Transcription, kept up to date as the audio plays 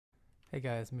Hey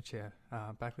guys, Mitch here,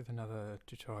 back with another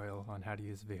tutorial on how to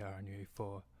use VR in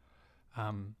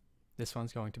UE4. This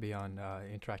one's going to be on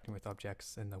interacting with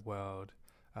objects in the world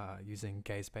using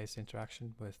gaze-based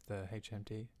interaction with the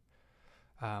HMD.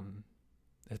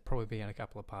 It'll probably be in a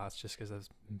couple of parts just because there's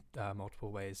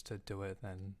multiple ways to do it,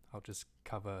 and I'll just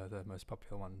cover the most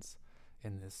popular ones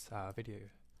in this video.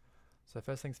 So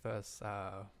first things first,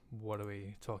 what are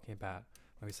we talking about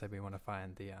when we say we want to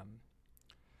find the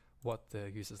what the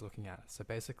user's looking at? So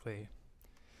basically,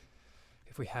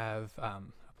 if we have a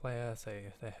player,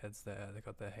 say their head's there, they've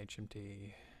got their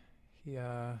HMD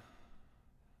here,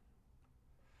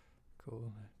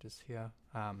 cool, just here,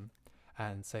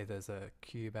 and say there's a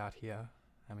cube out here,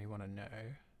 and we want to know,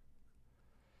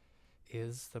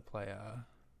 is the player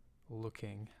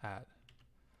looking at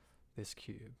this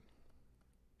cube?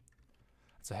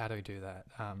 So how do we do that?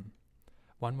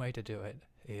 One way to do it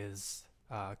is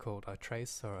called a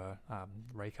trace or a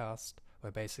raycast,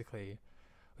 where basically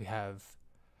we have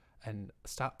a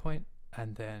start point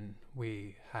and then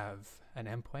we have an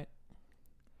end point,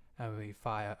 and we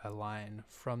fire a line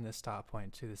from the start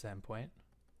point to this end point,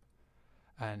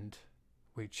 and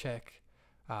we check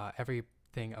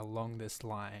everything along this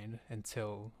line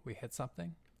until we hit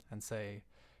something, and say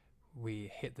we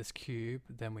hit this cube,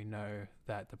 then we know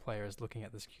that the player is looking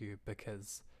at this cube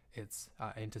because it's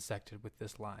intersected with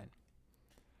this line.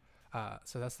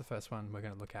 So that's the first one we're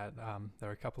going to look at. There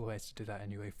are a couple of ways to do that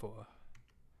in UE4.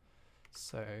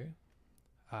 So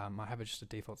I have just a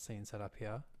default scene set up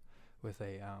here with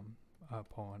a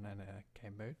pawn and a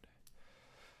game mode.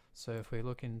 So if we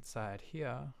look inside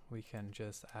here, we can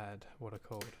just add what are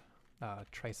called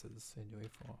traces in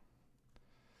UE4.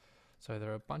 So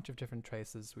there are a bunch of different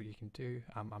traces what you can do.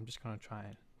 I'm just going to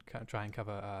try and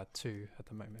cover two at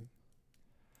the moment.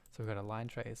 So we've got a line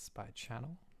trace by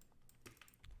channel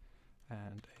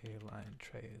and a line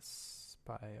trace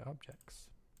by objects.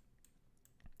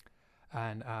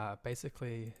 And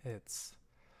basically it's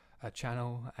a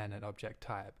channel and an object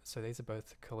type. So these are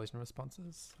both collision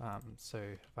responses. So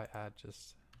if I add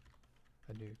just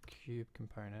a new cube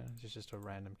component, which is just a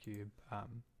random cube,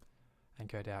 and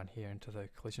go down here into the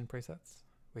collision presets,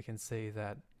 we can see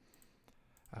that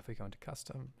if we go into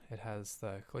custom, it has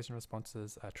the collision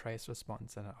responses, a trace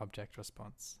response, and an object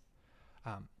response.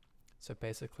 So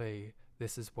basically,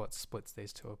 this is what splits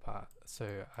these two apart.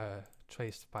 So a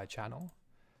trace by channel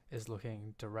is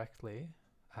looking directly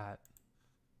at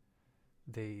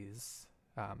these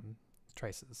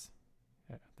traces,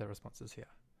 the responses here.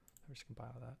 I'll just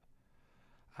compile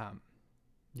that.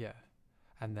 Yeah,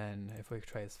 and then if we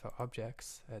trace for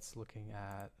objects, it's looking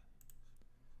at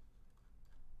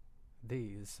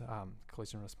these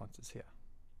collision responses here.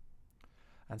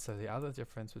 And so the other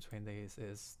difference between these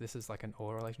is this is like an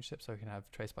OR relationship, so we can have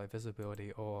trace by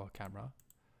visibility or camera,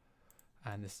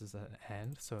 and this is an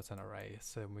AND, so it's an array,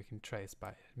 so we can trace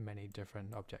by many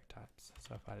different object types.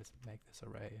 So if I just make this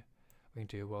array, we can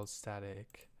do world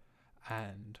static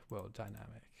and world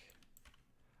dynamic.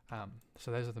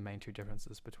 So those are the main two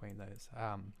differences between those.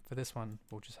 For this one,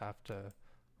 we're just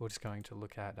going to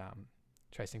look at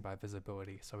tracing by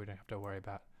visibility, so we don't have to worry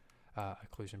about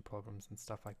occlusion problems and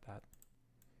stuff like that.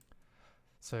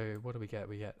 So what do we get?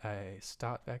 We get a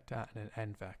start vector and an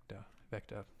end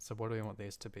vector. So what do we want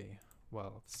these to be?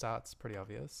 Well, start's pretty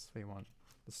obvious. We want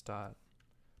the start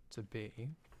to be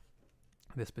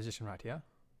this position right here,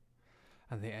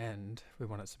 and the end, we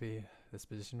want it to be this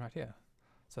position right here.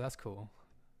 So that's cool.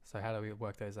 So how do we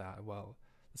work those out? Well,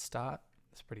 the start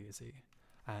is pretty easy,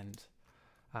 and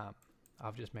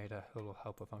I've just made a little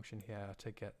helper function here to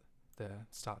get the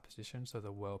start position, so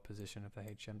the world position of the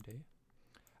HMD.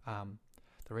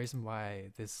 The reason why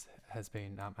this has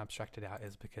been abstracted out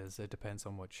is because it depends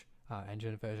on which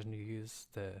engine version you use,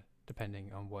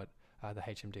 depending on what the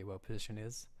HMD world position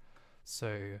is.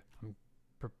 So I'm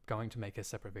going to make a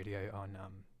separate video on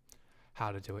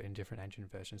how to do it in different engine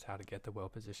versions, how to get the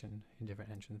world position in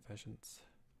different engine versions.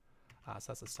 So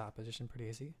that's the start position, pretty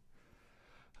easy.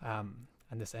 And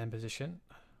this end position,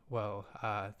 well,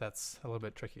 that's a little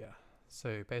bit trickier.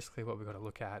 So basically what we've got to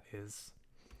look at is,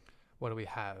 what do we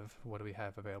have? What do we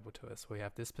have available to us? We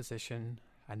have this position,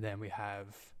 and then we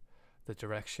have the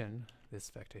direction,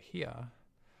 this vector here,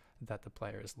 that the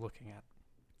player is looking at.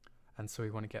 And so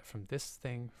we want to get from this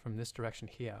thing, from this direction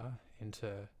here,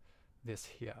 into this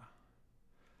here.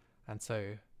 And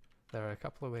so there are a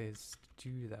couple of ways to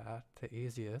do that. The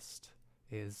easiest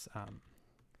is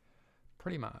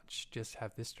pretty much just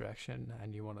have this direction,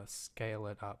 and you want to scale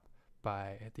it up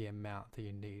by the amount that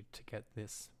you need to get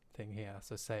this thing here.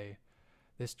 So say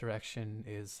this direction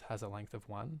has a length of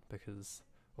 1, because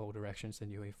all directions in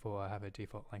UE4 have a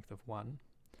default length of 1,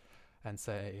 and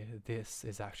say this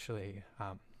is actually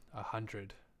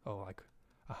 100 or like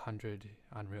 100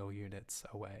 Unreal units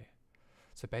away.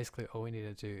 So basically all we need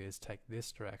to do is take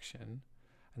this direction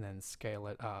and then scale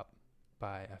it up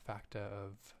by a factor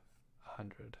of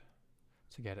 100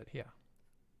 to get it here.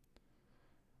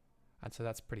 And so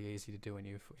that's pretty easy to do in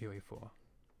UE4.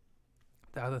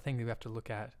 The other thing that we have to look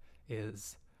at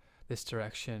is this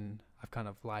direction. I've kind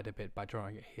of lied a bit by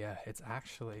drawing it here. It's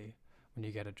actually, when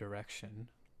you get a direction,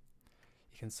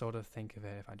 you can sort of think of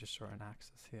it, if I just draw an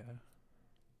axis here.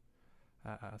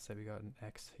 So we got an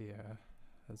X here,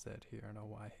 a Z here, and a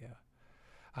Y here.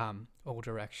 All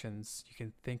directions, you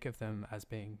can think of them as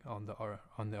being on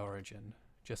the origin,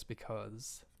 just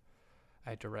because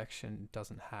a direction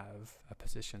doesn't have a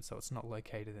position, so it's not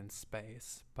located in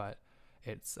space, but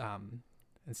it's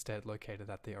instead located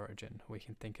at the origin. We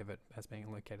can think of it as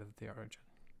being located at the origin.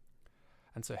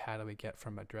 And so how do we get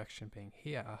from a direction being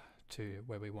here to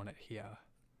where we want it here?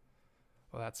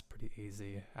 Well, that's pretty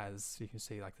easy. As you can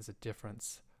see, like, there's a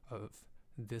difference of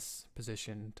this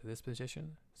position to this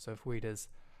position. So if we just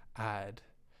add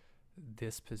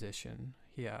this position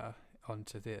here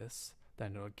onto this,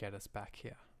 then it'll get us back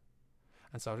here.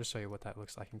 And so I'll just show you what that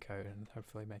looks like in code and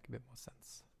hopefully make a bit more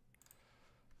sense.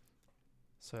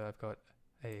 So I've got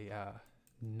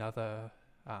another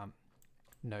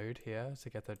node here to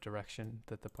get the direction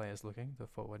that the player is looking, the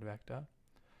forward vector.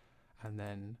 And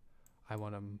then I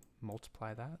want to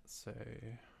multiply that, so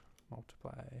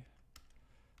multiply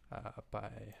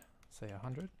by, say,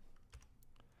 100.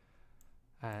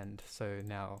 And so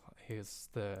now here's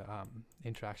the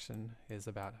interaction is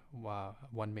about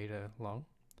 1 meter long.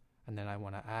 And then I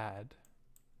want to add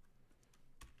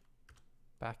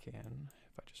back in,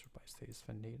 if I just replace these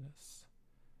for neatness,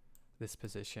 this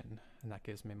position, and that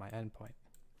gives me my endpoint,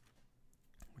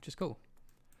 which is cool.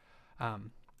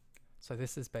 So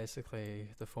this is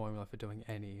basically the formula for doing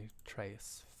any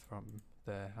trace from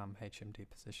the HMD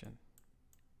position.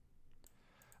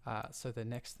 So the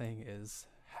next thing is,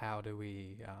 how do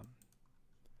we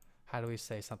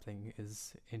say something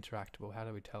is interactable? How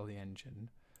do we tell the engine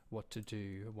what to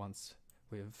do once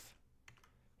we've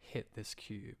hit this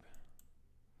cube?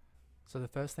 So the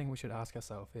first thing we should ask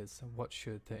ourselves is, what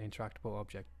should the interactable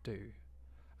object do?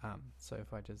 So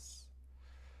if I just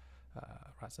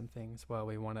write some things, well,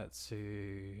 we want it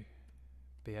to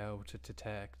be able to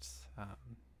detect,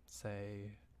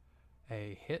 say,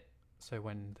 a hit. So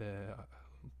when the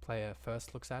player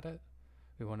first looks at it,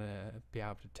 we want to be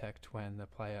able to detect when the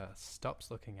player stops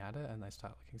looking at it and they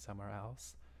start looking somewhere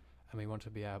else. And we want to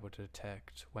be able to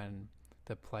detect when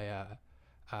the player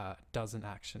does an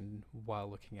action while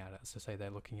looking at it. So say they're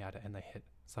looking at it and they hit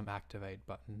some activate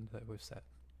button that we've set.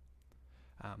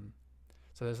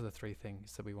 So those are the three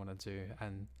things that we want to do.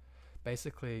 And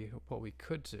basically what we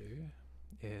could do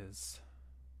is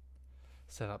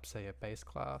set up, say, a base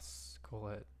class, call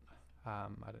it, I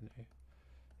don't know,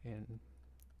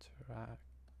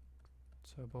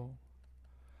 interactable.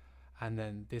 And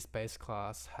then this base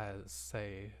class has,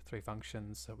 say, 3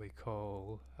 functions that we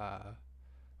call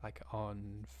like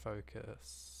on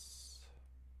focus,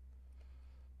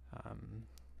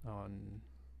 on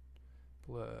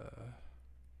blur,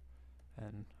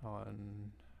 and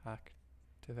on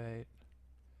activate.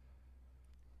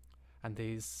 And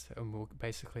these, we'll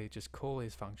basically just call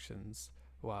these functions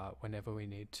whenever we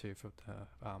need to for the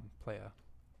player.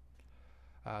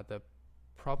 The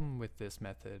problem with this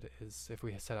method is, if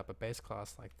we set up a base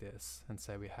class like this and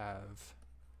say we have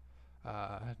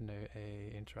I don't know,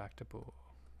 a interactable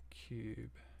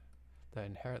cube that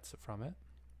inherits it from it,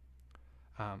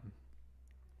 and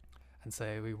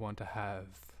say we want to have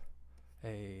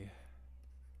a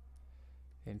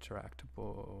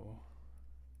interactable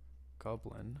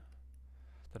goblin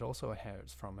that also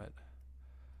inherits from it,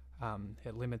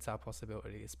 it limits our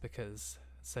possibilities, because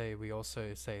say we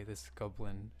also say this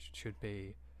goblin should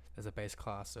be, there's a base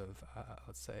class of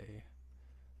let's say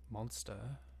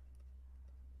monster,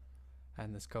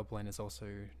 and this goblin is also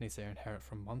needs to inherit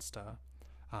from monster.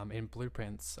 In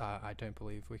blueprints, I don't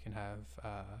believe we can have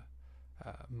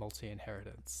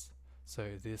multi-inheritance,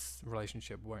 so this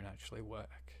relationship won't actually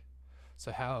work.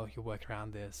 So how you work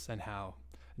around this, and how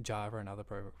Java and other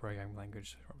programming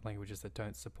languages that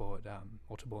don't support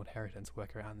multiple inheritance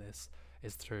work around this,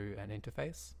 is through an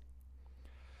interface.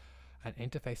 And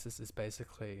interfaces is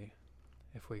basically,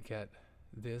 if we get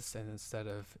this, and instead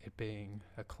of it being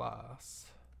a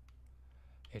class,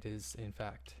 it is in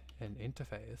fact an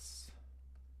interface.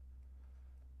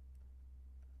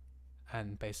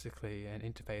 And basically an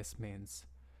interface means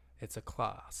it's a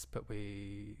class, but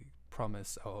we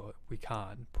promise, or we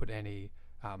can't put any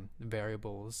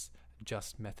variables,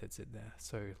 just methods in there.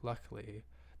 So luckily,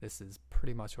 this is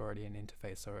pretty much already an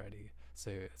interface already.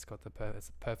 So it's got it's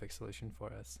a perfect solution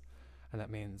for us. And that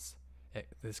means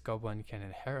this goblin can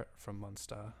inherit from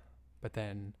monster, but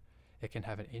then it can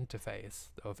have an interface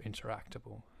of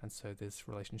interactable. And so this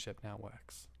relationship now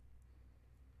works.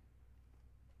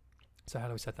 So how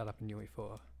do we set that up in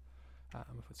UE4?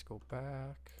 If we scroll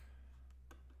back,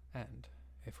 and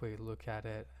if we look at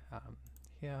it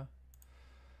here,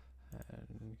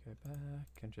 and go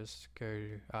back and just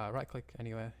go right click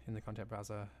anywhere in the content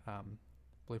browser,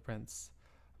 blueprints.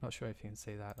 I'm not sure if you can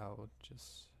see that. I'll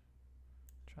just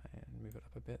try and move it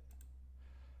up a bit.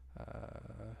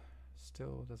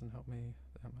 Still doesn't help me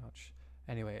that much.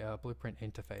 Anyway, blueprint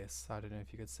interface. I don't know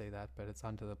if you could see that, but it's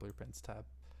under the blueprints tab.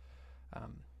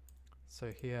 So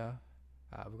here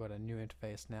we've got a new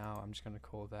interface now. I'm just going to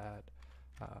call that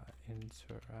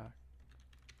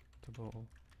interactable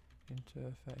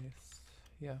interface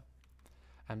here.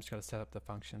 I'm just going to set up the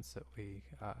functions that we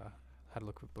had a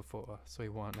look at before. So we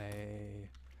want a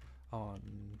on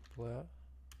blur,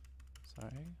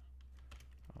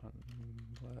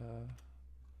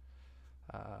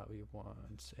 we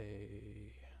want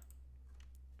a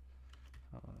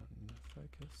on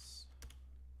focus,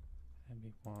 and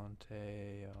we want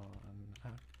a on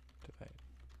activate.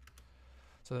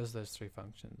 So there's those three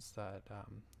functions that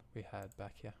we had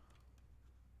back here.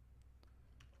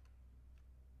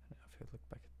 Now if we look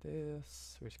back at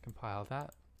this, we just compile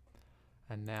that,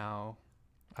 and now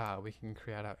we can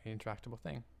create our interactable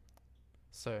thing.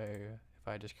 So if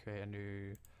I just create a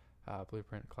new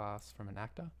blueprint class from an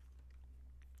actor,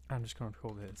 I'm just going to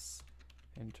call this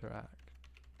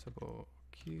interactable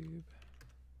cube.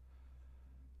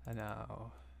 And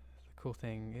now the cool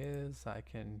thing is I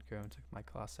can go into my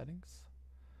class settings.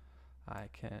 I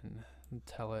can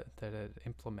tell it that it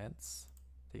implements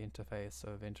the interface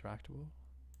of interactable,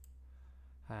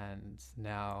 and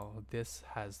now this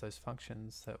has those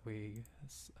functions that we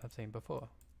have seen before.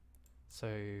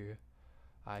 So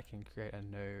I can create a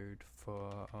node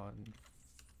for on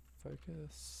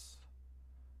focus,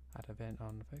 add event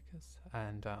on focus,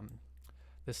 and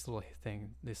this little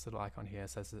thing, this little icon here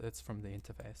says that it's from the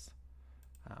interface.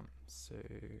 So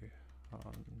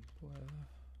on blur,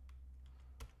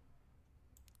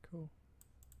 cool.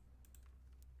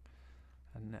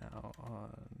 And now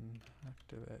on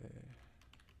activate,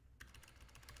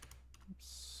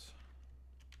 oops,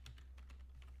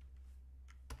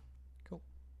 cool.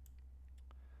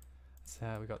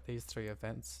 So we got these three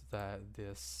events that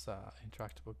this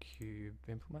interactable cube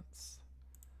implements,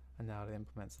 and now it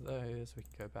implements those. We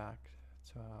can go back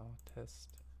to our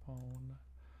test phone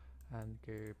and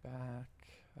go back.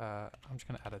 I'm just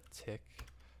going to add a tick.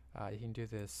 You can do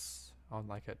this on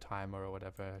like a timer or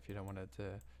whatever if you don't want it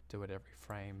to do it every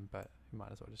frame, but you might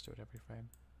as well just do it every frame.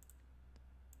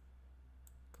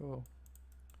 Cool.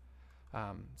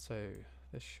 So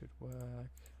this should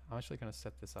work. I'm actually going to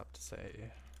set this up to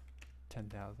say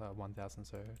 1,000,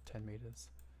 so 10 meters.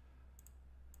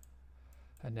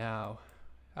 And now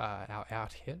our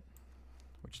out hit,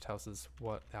 which tells us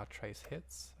what our trace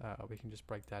hits, we can just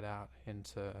break that out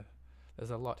into,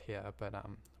 there's a lot here, but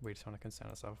we just want to concern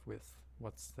ourselves with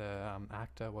what's the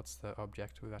actor, what's the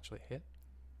object we've actually hit.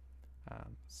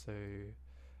 So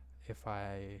if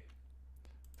the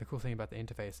cool thing about the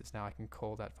interface is now I can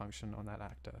call that function on that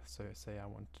actor. So say I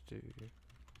want to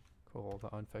call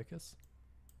the on focus,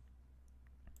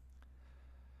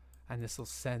 and this will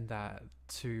send that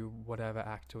to whatever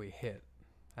actor we hit.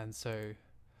 And so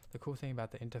the cool thing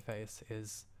about the interface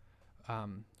is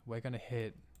we're going to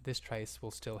hit, this trace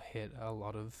will still hit a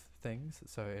lot of things.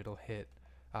 So it'll hit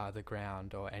the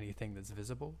ground or anything that's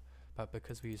visible, but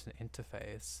because we use an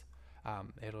interface,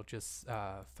 it'll just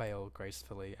fail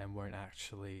gracefully and won't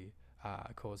actually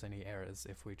cause any errors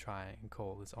if we try and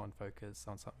call this on focus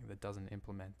on something that doesn't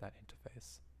implement that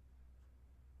interface.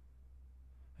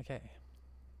 Okay,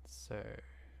 so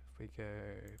if we go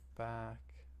back,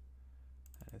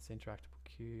 and it's interactable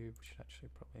cube, we should actually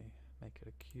probably make it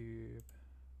a cube.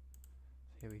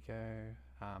 Here we go,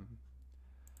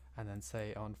 and then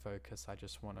say on focus, I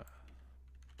just want to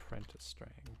print a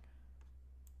string.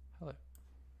 Hello.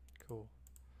 Cool.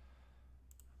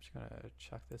 I'm just going to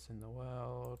chuck this in the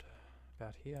world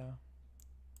about here.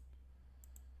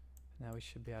 Now we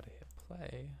should be able to hit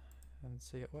play and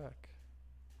see it work.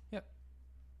 Yep.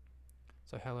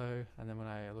 So hello, and then when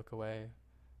I look away,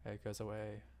 it goes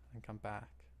away and come back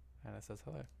and it says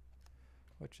hello,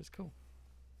 which is cool.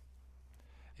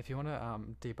 If you want to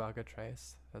debug a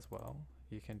trace as well,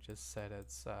 you can just set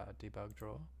its debug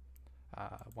draw.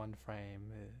 One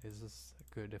frame is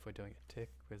good if we're doing a tick,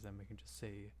 because then we can just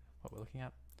see what we're looking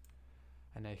at.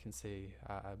 and now you can see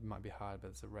it might be hard, but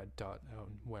there's a red dot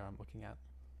on where I'm looking at.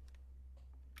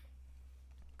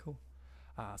 Cool.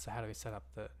 So how do we set up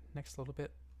the next little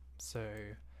bit? So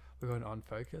we're going on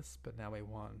focus, but now we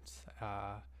want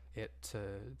it to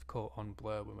call on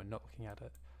blur when we're not looking at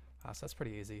it. So that's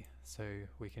pretty easy. So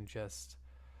we can just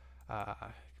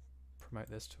promote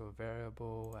this to a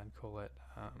variable and call it,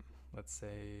 let's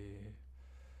say,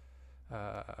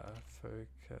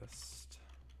 focused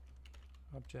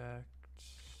object.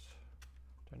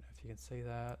 Don't know if you can see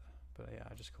that, but yeah,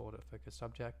 I just called it focused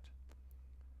object.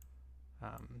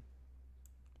 Back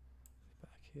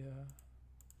here,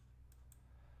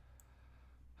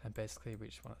 and basically we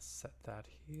just want to set that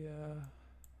here.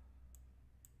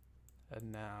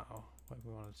 And now what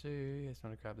we want to do is we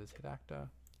want to grab this hit actor,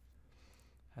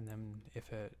 and then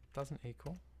if it doesn't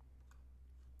equal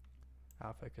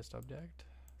our focused object,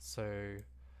 so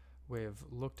we've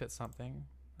looked at something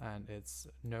and it's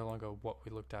no longer what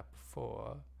we looked at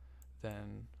before,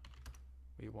 then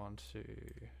we want to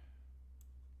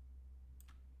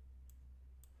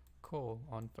call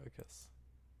on focus,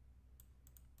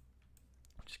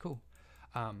 which is cool.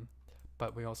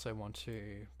 But we also want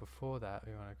to, before that,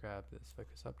 we want to grab this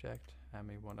focus object and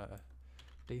we want to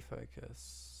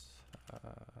defocus,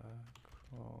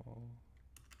 call,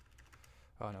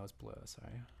 oh no, it's blur,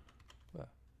 sorry, blur.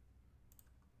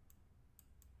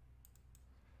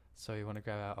 So we want to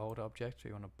grab our old object,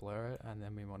 we want to blur it, and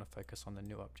then we want to focus on the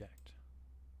new object,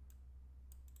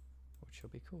 which will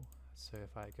be cool. So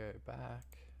if I go back,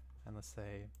 and let's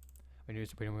say we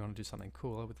want to do something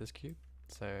cooler with this cube,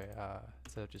 so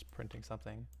instead of just printing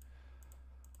something,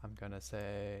 I'm going to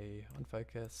say on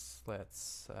focus,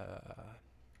 let's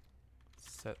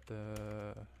set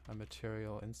a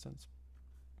material instance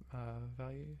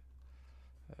value,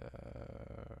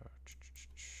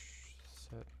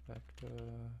 set vector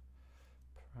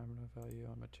parameter value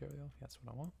on material. That's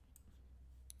what I want.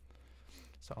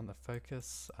 So on the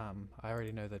focus, I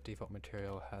already know that default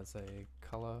material has a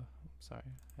color, a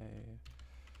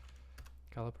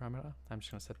color parameter. I'm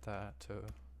just going to set that to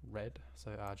red,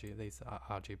 so these are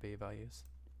RGB values.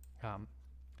 And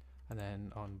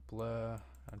then on blur,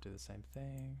 I'll do the same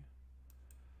thing.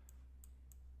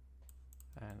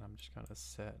 And I'm just going to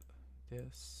set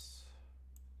this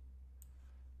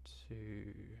to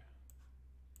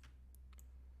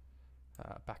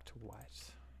back to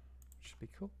white. Should be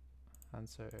cool. And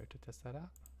so to test that out,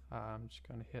 I'm just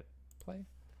going to hit play,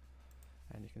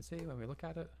 and you can see when we look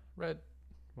at it, red,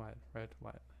 white,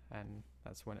 and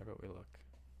that's whenever we look.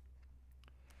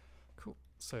 Cool.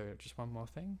 So just one more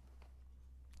thing.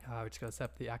 We just got to set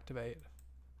up the activate.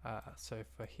 So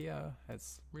for here,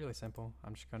 it's really simple.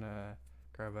 I'm just going to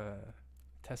grab a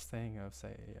test thing of,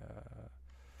 say,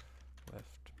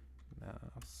 left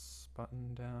mouse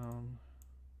button down,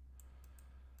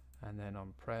 and then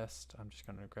on pressed, I'm just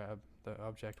going to grab the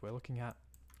object we're looking at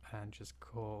and just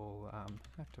call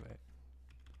activate.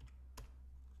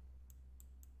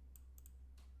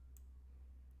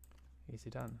 Easy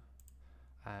done.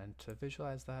 And to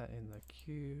visualize that in the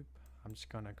cube, I'm just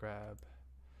going to grab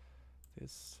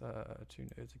this two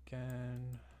nodes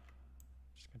again.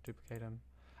 Just going to duplicate them,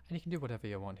 and you can do whatever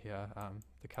you want here.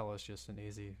 The color is just an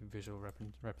easy visual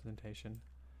representation.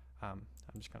 I'm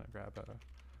just going to grab a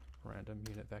random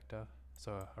unit vector,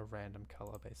 so a random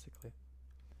color basically.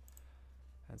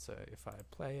 And so if I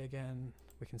play again,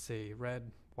 we can see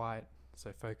red, white,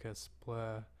 so focus,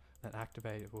 blur, then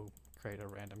activate will create a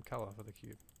random color for the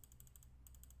cube.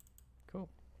 Cool.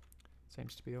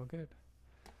 Seems to be all good.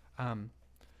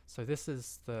 So this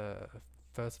is the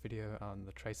first video on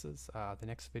the traces. The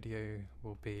next video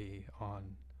will be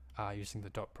on using the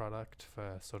dot product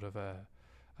for sort of a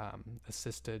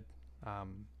assisted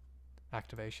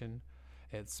activation.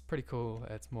 It's pretty cool.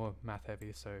 It's more math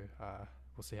heavy, so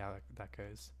we'll see how that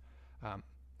goes. I'm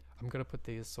going to put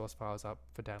these source files up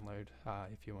for download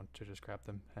if you want to just grab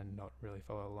them and not really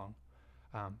follow along.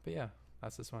 But yeah,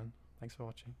 that's this one. Thanks for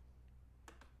watching.